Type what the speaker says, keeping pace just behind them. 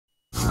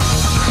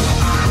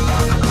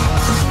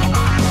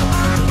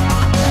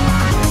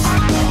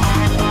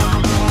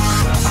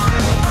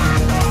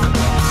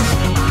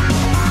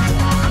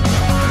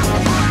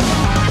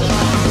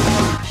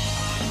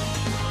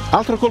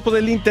L'altro colpo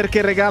dell'Inter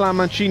che regala a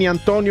Mancini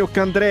Antonio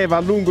Candreva,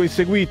 a lungo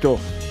inseguito.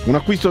 Un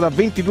acquisto da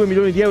 22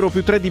 milioni di euro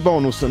più 3 di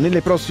bonus.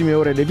 Nelle prossime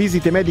ore le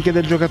visite mediche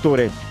del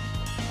giocatore.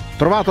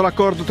 Trovato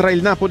l'accordo tra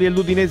il Napoli e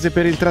l'Udinese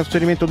per il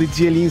trasferimento di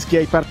Zielinski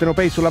ai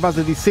partenopei sulla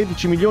base di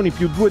 16 milioni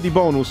più 2 di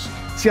bonus.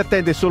 Si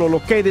attende solo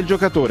l'ok del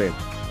giocatore.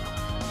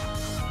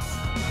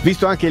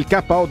 Visto anche il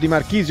KO di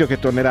Marchisio che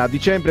tornerà a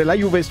dicembre, la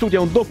Juve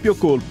studia un doppio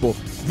colpo.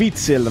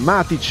 Witsel,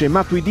 Matic e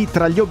Matuidi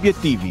tra gli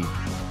obiettivi.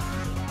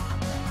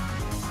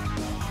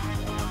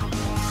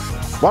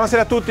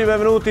 Buonasera a tutti,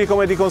 benvenuti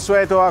come di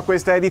consueto a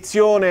questa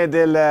edizione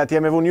del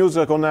TMW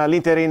News con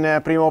l'Inter in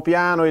primo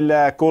piano.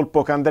 Il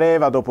colpo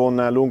Candreva, dopo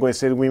un lungo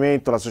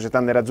inseguimento la società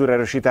nerazzurra è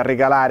riuscita a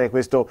regalare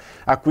questo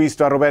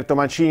acquisto a Roberto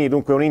Mancini,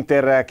 dunque un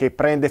Inter che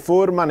prende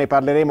forma. Ne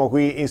parleremo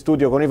qui in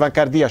studio con Ivan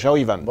Cardia. Ciao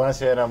Ivan.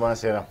 Buonasera,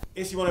 buonasera.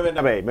 E Simone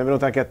Bernabei,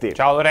 benvenuto anche a te.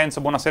 Ciao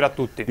Lorenzo, buonasera a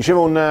tutti.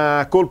 Dicevo,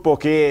 un colpo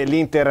che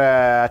l'Inter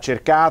ha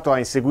cercato, ha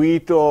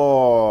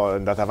inseguito, è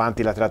andata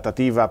avanti la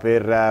trattativa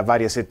per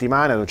varie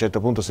settimane, ad un certo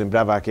punto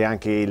sembrava che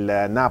anche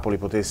il Napoli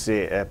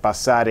potesse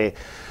passare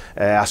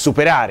a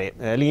superare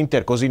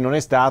l'Inter, così non è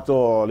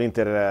stato.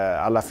 L'Inter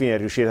alla fine è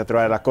riuscita a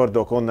trovare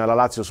l'accordo con la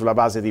Lazio sulla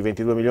base di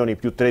 22 milioni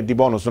più 3 di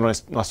bonus. Non è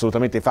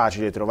assolutamente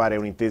facile trovare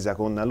un'intesa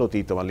con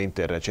Lotito, ma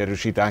l'Inter ci è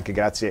riuscita anche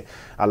grazie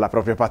alla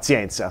propria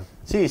pazienza.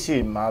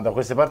 Sì, ma da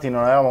queste parti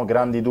non avevamo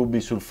grandi dubbi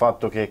sul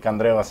fatto che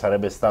Candreva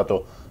sarebbe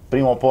stato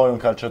prima o poi un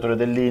calciatore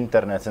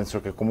dell'Inter, nel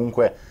senso che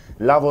comunque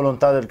la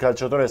volontà del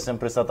calciatore è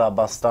sempre stata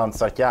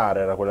abbastanza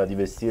chiara, era quella di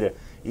vestire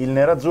il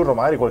nerazzurro.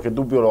 Magari qualche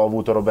dubbio l'ha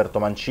avuto Roberto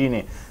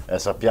Mancini,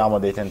 sappiamo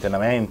dei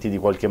tentennamenti, di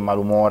qualche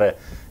malumore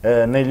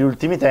negli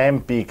ultimi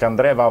tempi.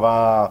 Candreva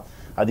va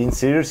ad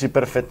inserirsi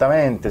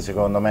perfettamente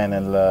secondo me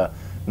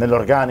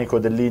nell'organico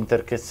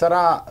dell'Inter che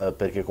sarà,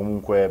 perché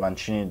comunque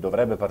Mancini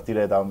dovrebbe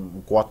partire da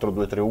un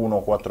 4-2-3-1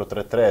 o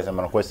 4-3-3,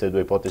 sembrano queste le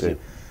due ipotesi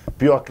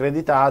più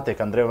accreditate.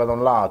 Candreva da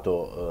un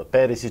lato,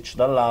 Perisic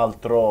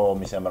dall'altro,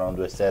 mi sembrano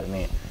due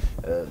esterni.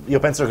 Io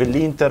penso che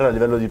l'Inter a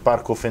livello di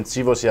parco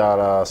offensivo sia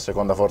la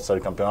seconda forza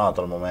del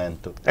campionato al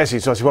momento. Sì,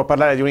 insomma, si può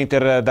parlare di un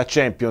Inter da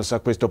Champions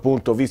a questo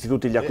punto, visti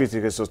tutti gli acquisti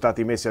che sono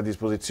stati messi a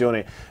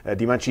disposizione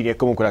di Mancini, e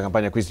comunque la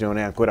campagna acquisti non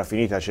è ancora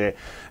finita. C'è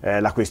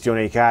la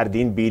questione Icardi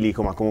in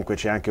bilico, ma comunque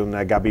c'è anche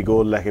un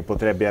Gabigol che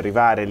potrebbe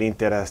arrivare.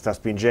 L'Inter sta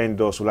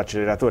spingendo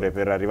sull'acceleratore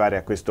per arrivare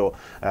a questo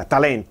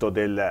talento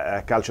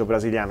del calcio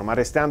brasiliano. Ma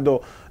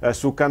restando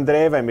su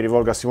Candreva, e mi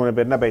rivolgo a Simone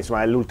Bernabei,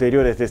 insomma, è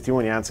l'ulteriore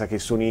testimonianza che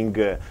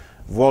Suning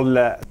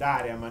vuol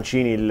dare a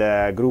Mancini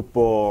il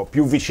gruppo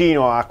più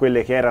vicino a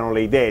quelle che erano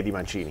le idee di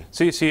Mancini.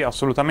 Sì,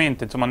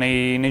 assolutamente. Insomma,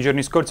 nei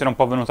giorni scorsi era un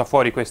po' venuta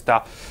fuori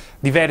questa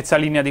diversa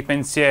linea di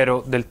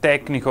pensiero del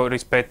tecnico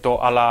rispetto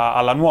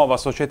alla nuova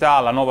società,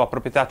 alla nuova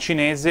proprietà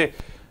cinese.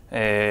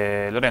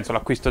 Lorenzo,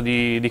 l'acquisto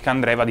di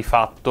Candreva di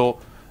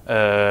fatto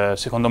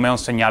secondo me è un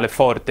segnale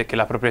forte che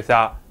la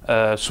proprietà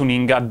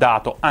Suning ha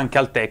dato anche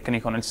al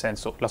tecnico, nel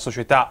senso la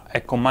società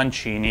è con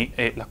Mancini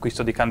e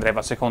l'acquisto di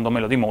Candreva secondo me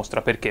lo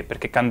dimostra. Perché?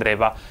 Perché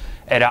Candreva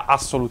era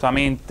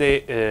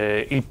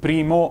assolutamente il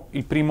primo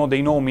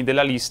dei nomi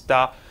della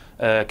lista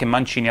che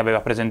Mancini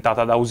aveva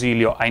presentato ad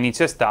ausilio a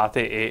inizio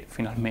estate, e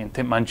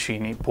finalmente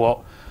Mancini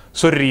può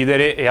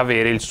sorridere e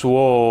avere il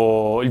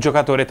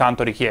giocatore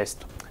tanto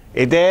richiesto.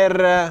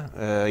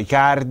 Eder,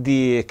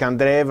 Icardi e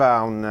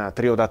Candreva, un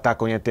trio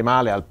d'attacco niente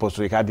male. Al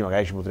posto di Icardi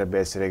magari ci potrebbe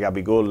essere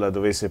Gabigol,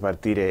 dovesse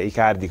partire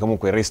Icardi,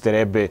 comunque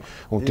resterebbe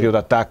un trio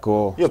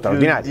d'attacco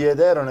straordinario. Io di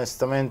Eder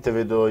onestamente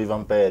vedo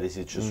Ivan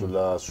Perisic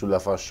sulla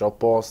fascia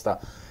opposta.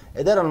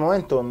 Eder al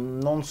momento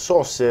non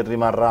so se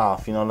rimarrà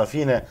fino alla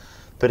fine,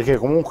 perché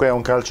comunque è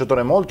un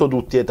calciatore molto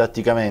duttile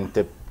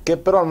tatticamente, che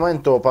però al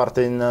momento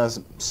parte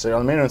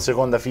almeno in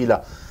seconda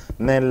fila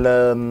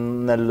nella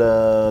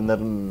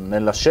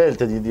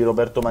scelta di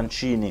Roberto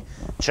Mancini.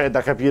 C'è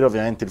da capire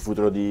ovviamente il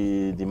futuro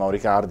di Mauro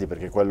Icardi,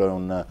 perché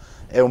quello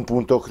è un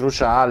punto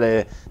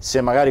cruciale. Se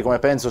magari, come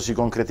penso, si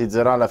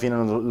concretizzerà alla fine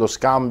lo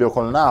scambio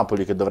col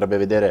Napoli, che dovrebbe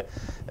vedere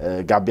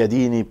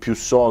Gabbiadini più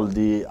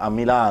soldi a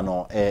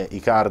Milano e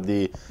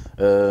Icardi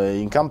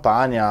in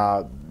Campania,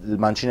 il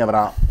Mancini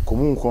avrà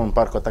comunque un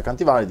parco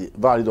attaccanti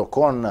valido,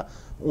 con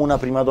una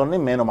prima donna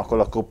in meno, ma con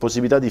la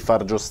possibilità di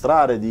far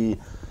giostrare, di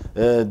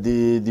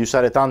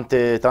usare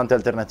tante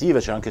alternative.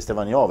 C'è anche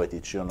Stefan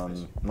Jovetic, io non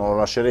lo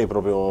lascerei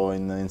proprio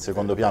in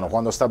secondo piano.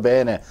 Quando sta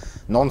bene,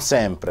 non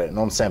sempre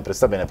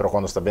sta bene, però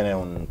quando sta bene è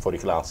un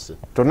fuoriclasse.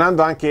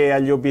 Tornando anche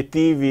agli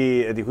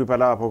obiettivi di cui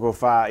parlava poco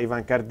fa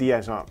Ivan Cardia,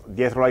 insomma,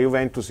 dietro la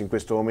Juventus in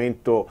questo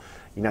momento,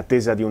 in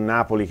attesa di un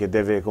Napoli che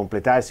deve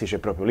completarsi, c'è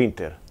proprio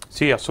l'Inter.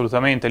 Sì,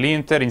 assolutamente,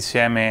 l'Inter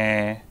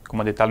insieme,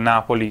 come ha detto, al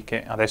Napoli,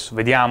 che adesso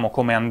vediamo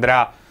come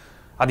andrà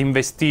ad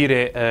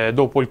investire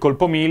dopo il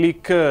colpo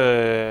Milik.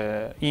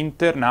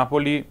 Inter,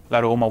 Napoli, la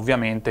Roma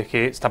ovviamente,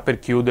 che sta per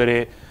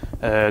chiudere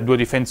due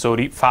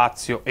difensori,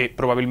 Fazio e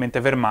probabilmente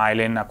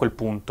Vermaelen. A quel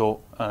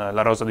punto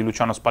la rosa di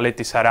Luciano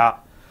Spalletti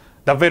sarà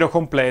davvero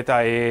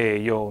completa, e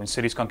io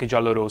inserisco anche i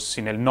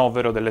giallorossi nel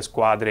novero delle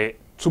squadre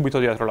subito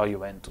dietro la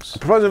Juventus. A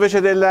proposito invece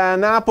del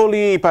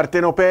Napoli, i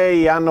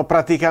partenopei hanno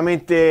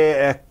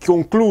praticamente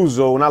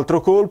concluso un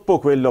altro colpo,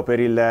 quello per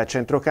il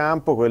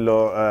centrocampo,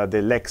 quello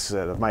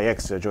ormai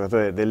ex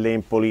giocatore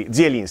dell'Empoli,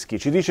 Zielinski.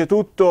 Ci dice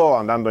tutto,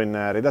 andando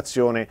in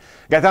redazione,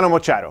 Gaetano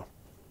Mocciaro.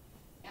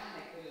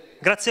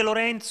 Grazie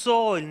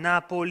Lorenzo, il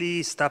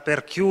Napoli sta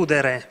per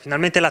chiudere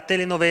finalmente la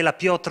telenovela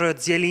Piotr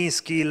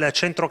Zielinski, il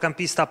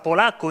centrocampista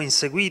polacco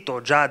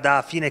inseguito già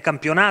da fine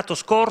campionato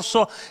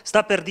scorso,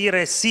 sta per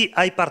dire sì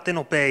ai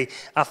partenopei.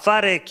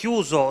 Affare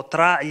chiuso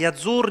tra gli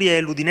azzurri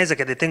e l'Udinese,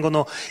 che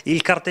detengono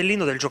il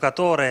cartellino del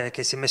giocatore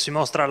che si è messo in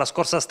mostra la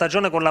scorsa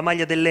stagione con la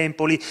maglia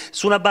dell'Empoli,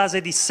 su una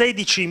base di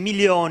 16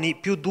 milioni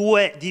più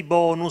 2 di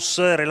bonus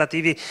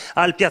relativi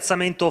al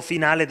piazzamento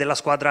finale della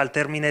squadra al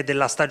termine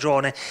della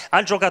stagione.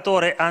 Al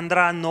giocatore andranno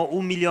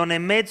 1,5 milioni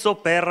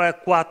per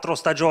 4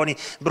 stagioni.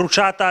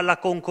 Bruciata la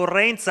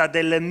concorrenza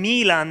del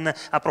Milan,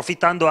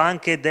 approfittando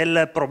anche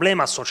del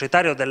problema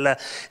societario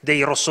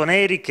dei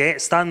rossoneri, che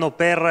stanno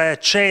per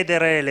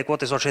cedere le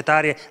quote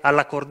societarie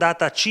alla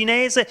cordata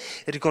cinese.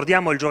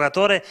 Ricordiamo, il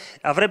giocatore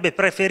avrebbe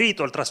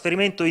preferito il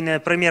trasferimento in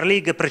Premier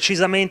League,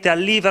 precisamente al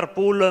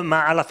Liverpool,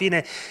 ma alla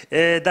fine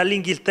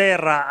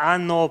dall'Inghilterra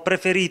hanno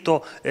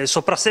preferito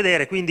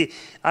soprassedere, quindi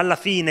alla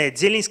fine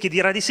Zielinski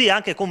dirà di sì,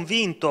 anche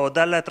convinto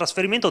dal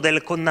trasferimento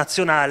del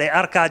connazionale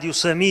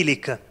Arkadiusz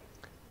Milik.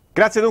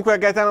 Grazie dunque a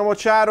Gaetano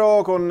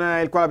Mocciaro, con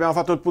il quale abbiamo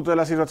fatto il punto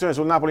della situazione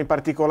sul Napoli, in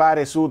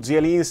particolare su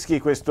Zielinski,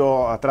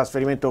 questo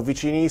trasferimento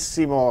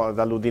vicinissimo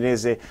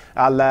dall'Udinese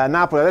al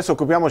Napoli. Adesso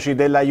occupiamoci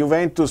della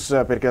Juventus,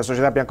 perché la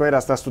società bianconera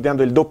sta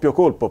studiando il doppio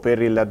colpo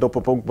per il dopo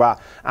Pogba,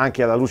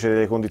 anche alla luce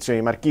delle condizioni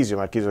di Marchisio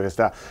che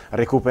sta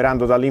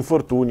recuperando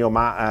dall'infortunio,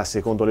 ma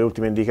secondo le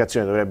ultime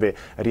indicazioni dovrebbe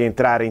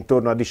rientrare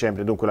intorno a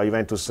dicembre. Dunque la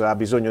Juventus ha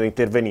bisogno di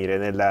intervenire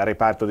nel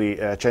reparto di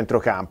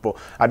centrocampo.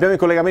 Abbiamo in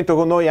collegamento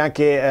con noi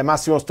anche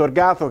Massimo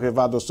Storgato, che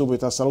vado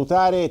subito a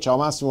salutare. Ciao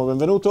Massimo,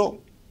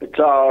 benvenuto.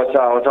 Ciao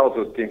a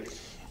tutti.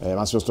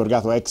 Massimo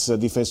Storgato, ex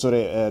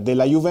difensore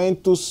della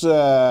Juventus.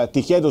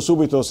 Ti chiedo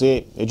subito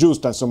se è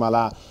giusta,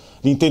 insomma,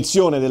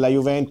 l'intenzione della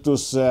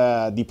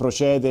Juventus di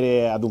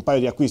procedere ad un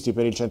paio di acquisti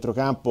per il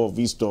centrocampo,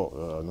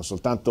 visto non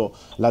soltanto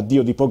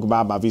l'addio di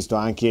Pogba, ma visto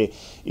anche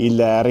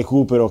il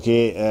recupero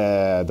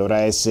che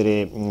dovrà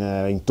essere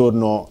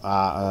intorno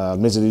al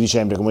mese di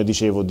dicembre, come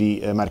dicevo,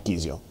 di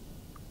Marchisio.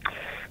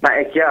 Ma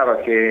è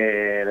chiaro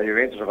che la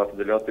Juventus ha fatto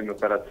delle ottime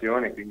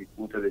operazioni, quindi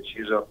punta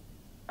deciso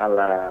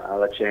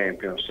alla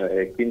Champions,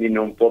 e quindi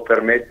non può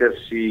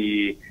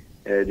permettersi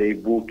dei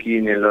buchi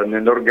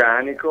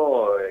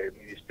nell'organico.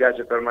 Mi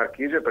dispiace per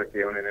Marchisio, perché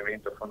è un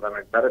elemento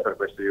fondamentale per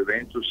questa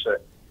Juventus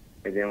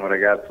ed è un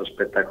ragazzo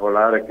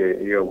spettacolare che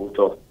io ho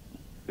avuto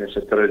nel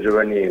settore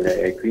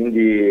giovanile, e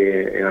quindi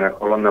è una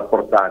colonna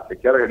portante. È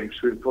chiaro che il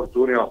suo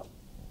infortunio,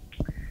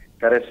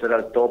 per essere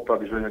al top, ha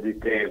bisogno di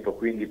tempo,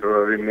 quindi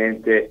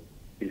probabilmente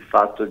il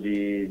fatto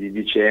di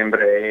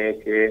dicembre è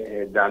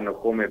che danno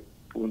come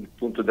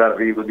punto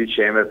d'arrivo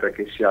dicembre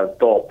perché sia al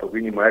top,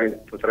 quindi magari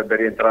potrebbe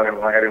rientrare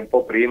magari un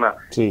po' prima.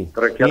 Sì.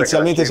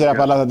 Inizialmente si era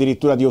parlato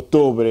addirittura di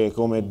ottobre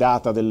come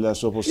data del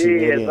suo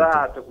possibile rientro.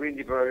 Esatto,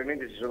 quindi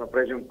probabilmente si sono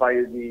presi un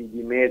paio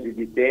di mesi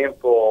di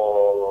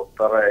tempo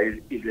per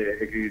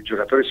il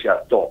giocatore sia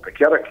al top. È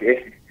chiaro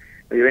che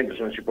la Juventus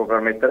non si può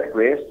permettere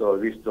questo. Ho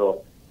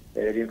visto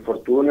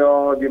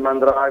l'infortunio di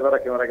Mandragora,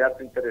 che è un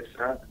ragazzo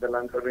interessante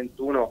dell'Under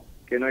 21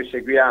 che noi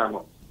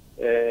seguiamo,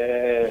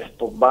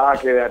 Pogba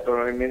che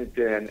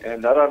probabilmente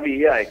andrà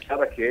via. È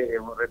chiaro che è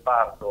un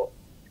reparto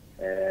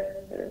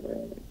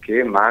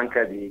che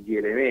manca di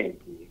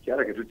elementi. È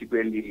chiaro che tutti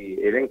quelli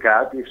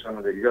elencati sono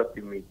degli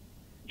ottimi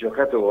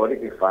giocatori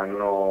che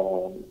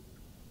fanno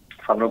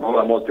gol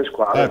a molte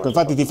squadre. Ecco,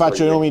 infatti ti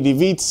faccio i nomi di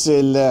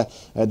Witsel,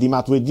 di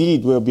Matuidi,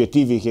 due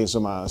obiettivi che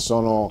insomma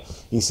sono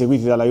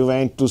inseguiti dalla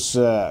Juventus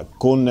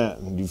con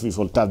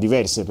difficoltà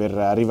diverse per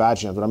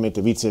arrivarci.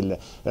 Naturalmente Witsel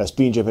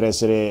spinge per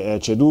essere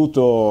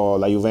ceduto,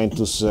 la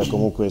Juventus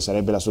comunque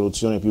sarebbe la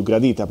soluzione più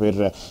gradita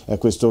per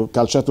questo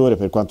calciatore.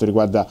 Per quanto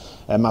riguarda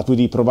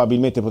Matuidi,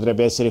 probabilmente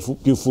potrebbe essere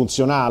più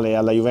funzionale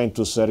alla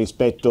Juventus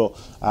rispetto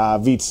a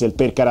Witsel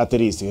per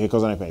caratteristiche. Che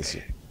cosa ne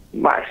pensi?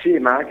 Ma sì,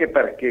 ma anche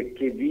perché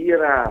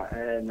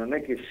Khedira non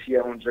è che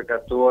sia un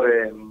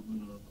giocatore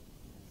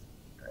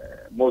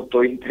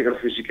molto integro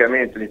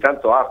fisicamente, ogni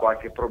tanto ha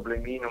qualche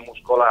problemino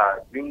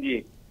muscolare,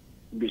 quindi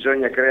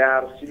bisogna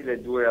crearsi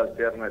le due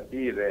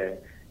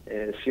alternative,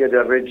 sia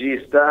del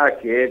regista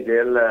che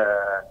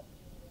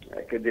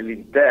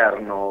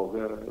dell'interno,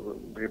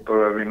 che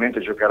probabilmente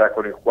giocherà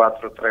con il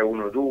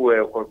 4-3-1-2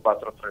 o col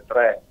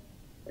 4-3-3.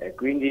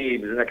 Quindi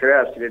bisogna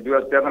crearsi le due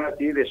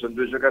alternative. Sono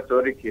due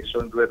giocatori che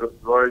sono due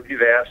ruoli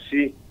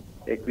diversi,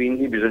 e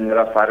quindi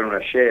bisognerà fare una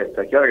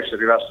scelta. È chiaro che se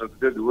arrivassero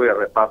tutti e due, il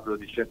reparto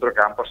di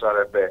centrocampo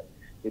sarebbe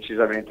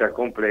decisamente al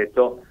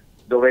completo,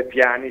 dove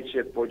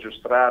Pjanic può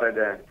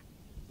giostrare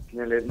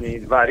nei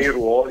vari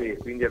ruoli, e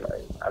quindi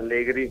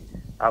Allegri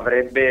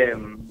avrebbe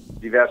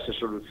diverse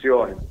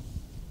soluzioni.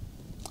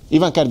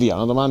 Ivan Cardia,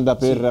 una domanda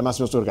per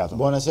Massimo Storgato.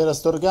 Buonasera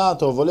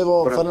Storgato,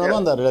 volevo fare una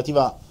domanda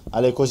relativa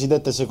alle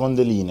cosiddette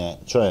seconde linee,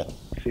 cioè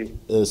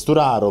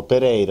Sturaro,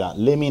 Pereira,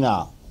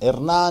 Lemina,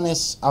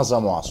 Hernanes,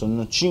 Asamoah.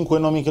 Sono 5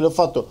 nomi che le ho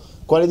fatto.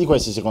 Quale di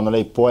questi secondo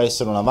lei può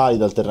essere una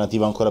valida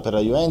alternativa ancora per la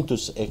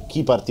Juventus e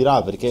chi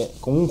partirà? Perché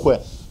comunque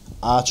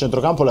a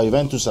centrocampo la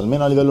Juventus,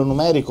 almeno a livello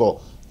numerico,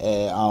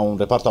 ha un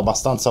reparto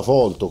abbastanza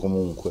folto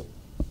comunque.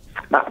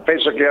 Ma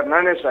penso che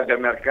Hernanes abbia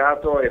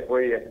mercato e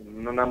poi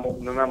non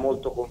ha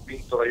molto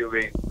convinto la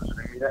Juventus.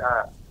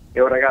 È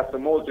un ragazzo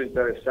molto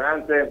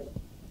interessante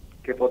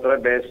che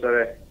potrebbe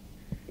essere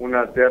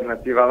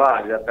un'alternativa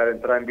valida per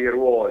entrambi i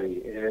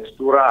ruoli.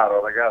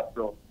 Sturaro,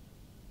 ragazzo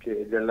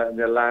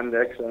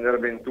ex Under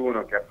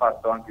 21 che ha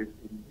fatto anche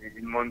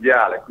il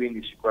mondiale,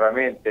 quindi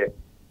sicuramente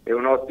è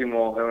un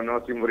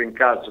ottimo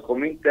rincalzo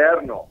come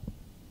interno.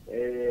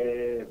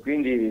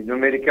 Quindi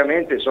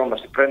numericamente insomma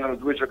si prendono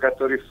 2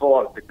 giocatori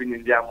forti, quindi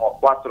andiamo a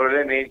 4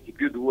 elementi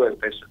più 2,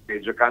 penso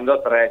che giocando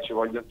a 3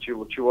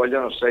 ci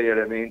vogliono 6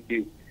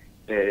 elementi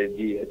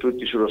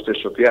tutti sullo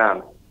stesso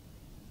piano.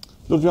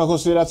 L'ultima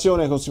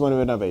considerazione con Simone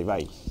Bernabei,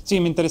 vai. Sì,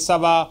 mi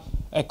interessava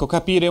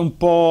capire un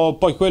po'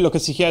 poi quello che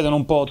si chiedono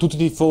un po' tutti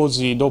i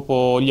tifosi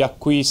dopo gli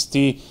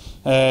acquisti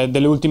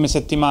delle ultime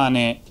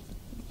settimane,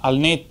 al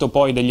netto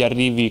poi degli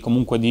arrivi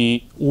comunque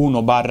di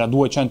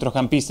 1/2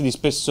 centrocampisti di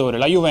spessore.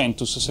 La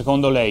Juventus,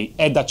 secondo lei,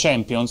 è da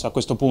Champions a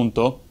questo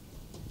punto?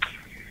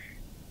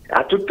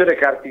 Ha tutte le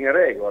carte in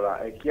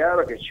regola, è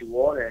chiaro che ci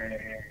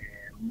vuole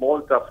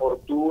molta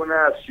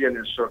fortuna sia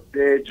nel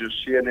sorteggio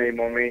sia nei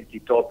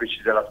momenti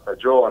topici della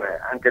stagione.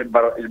 Anche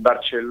il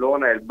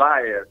Barcellona e il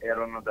Bayern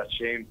erano da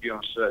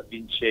Champions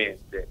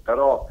vincente,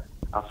 però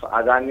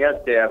ad anni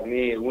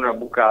alterni una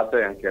bucata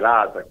e anche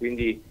l'altra,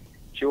 quindi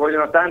ci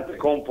vogliono tante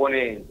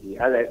componenti.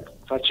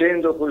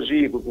 Facendo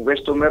così con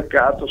questo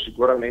mercato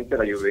sicuramente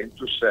la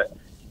Juventus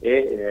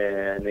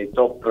è nei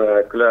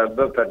top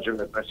club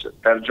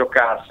per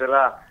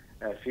giocarsela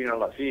fino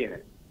alla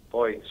fine.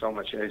 Poi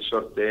insomma c'è il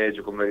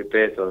sorteggio, come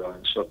ripeto, il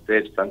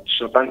sorteggio, ci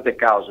sono tante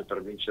cause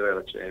per vincere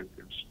la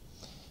Champions.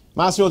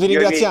 Massimo, ti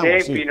ringraziamo.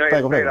 Ai tempi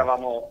noi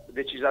eravamo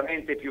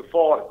decisamente più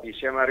forti,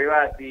 siamo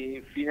arrivati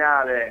in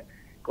finale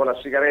con la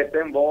sigaretta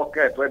in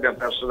bocca e poi abbiamo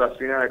perso la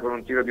finale con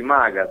un tiro di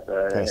Magath,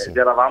 ed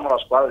eravamo la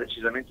squadra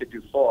decisamente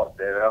più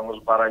forte, avevamo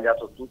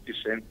sbaragliato tutti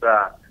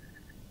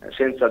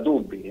senza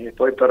dubbi, e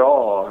poi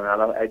però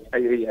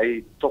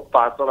hai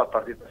toppato la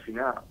partita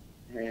finale.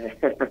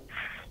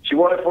 Ci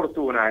vuole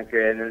fortuna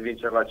anche nel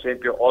vincere la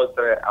Champions,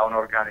 oltre a un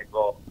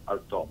organico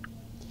al top.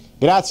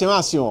 Grazie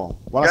Massimo,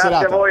 buona serata.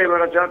 Grazie a voi,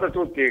 buona giornata a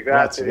tutti.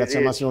 Grazie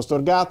a Massimo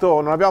Storgato.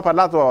 Non abbiamo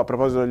parlato, a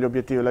proposito degli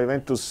obiettivi della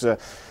Juventus,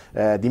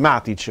 di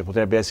Matic,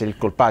 potrebbe essere il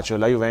colpaccio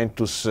della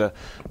Juventus,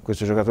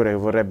 questo giocatore che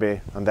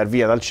vorrebbe andare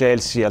via dal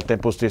Chelsea, al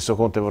tempo stesso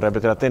Conte vorrebbe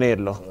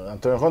trattenerlo.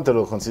 Antonio Conte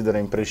lo considera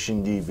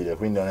imprescindibile,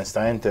 quindi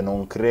onestamente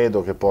non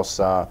credo che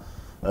possa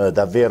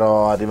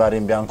davvero arrivare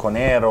in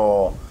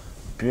bianco-nero.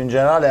 Più in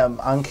generale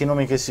anche i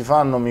nomi che si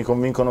fanno mi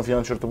convincono fino a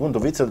un certo punto.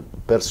 Witzel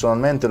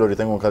personalmente lo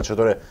ritengo un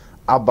calciatore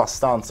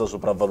abbastanza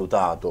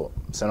sopravvalutato,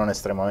 se non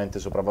estremamente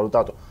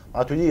sopravvalutato.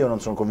 Matuidi io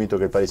non sono convinto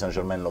che il Paris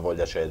Saint-Germain lo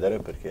voglia cedere,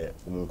 perché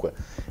comunque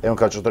è un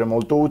calciatore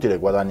molto utile,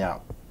 guadagna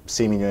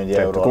 6 milioni di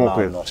euro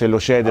comunque all'anno. Se lo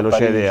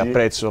cede a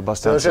prezzo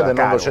abbastanza se lo cede,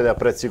 caro. non lo cede a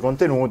prezzi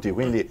contenuti,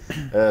 quindi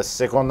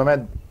secondo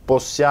me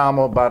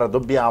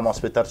dobbiamo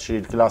aspettarci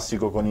il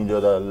classico coniglio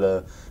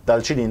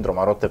dal cilindro.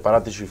 Marotta e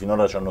Paratici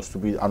finora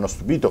hanno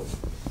stupito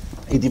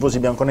i tifosi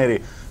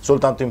bianconeri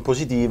soltanto in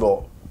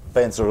positivo.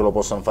 Penso che lo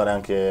possano fare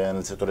anche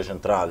nel settore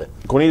centrale.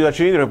 Coniglio dal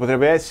cilindro che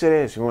potrebbe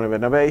essere Simone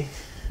Bernabei?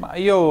 Ma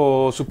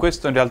io su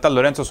questo in realtà,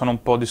 Lorenzo, sono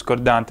un po'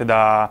 discordante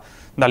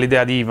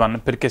dall'idea di Ivan,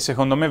 perché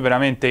secondo me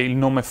veramente il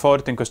nome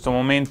forte in questo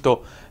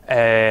momento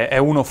è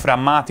uno fra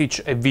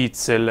Matic e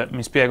Witzel.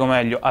 Mi spiego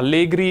meglio.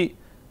 Allegri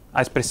ha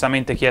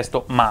espressamente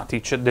chiesto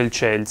Matic del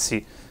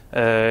Chelsea.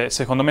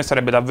 Secondo me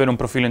sarebbe davvero un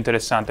profilo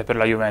interessante per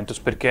la Juventus,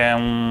 perché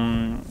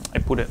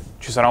eppure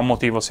ci sarà un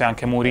motivo se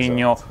anche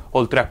Mourinho,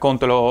 oltre a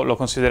Conte, lo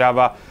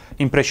considerava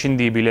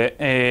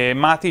imprescindibile.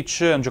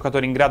 Matic è un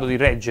giocatore in grado di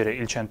reggere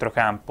il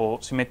centrocampo,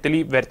 si mette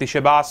lì vertice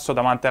basso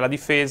davanti alla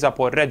difesa,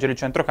 può reggere il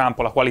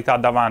centrocampo, la qualità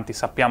davanti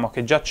sappiamo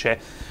che già c'è,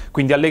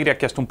 quindi Allegri ha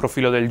chiesto un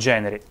profilo del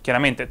genere.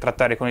 Chiaramente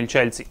trattare con il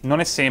Chelsea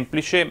non è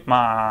semplice,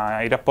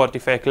 ma i rapporti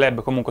fra i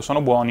club comunque sono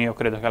buoni. Io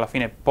credo che alla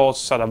fine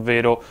possa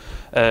davvero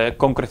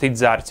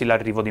concretizzarsi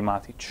l'arrivo di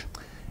Matic.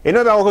 E noi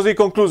abbiamo così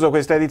concluso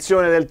questa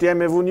edizione del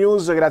TMW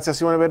News. Grazie a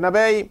Simone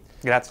Bernabei.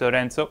 Grazie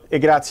Lorenzo. E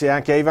grazie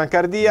anche a Ivan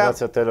Cardia.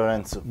 Grazie a te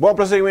Lorenzo. Buon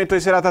proseguimento di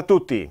serata a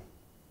tutti.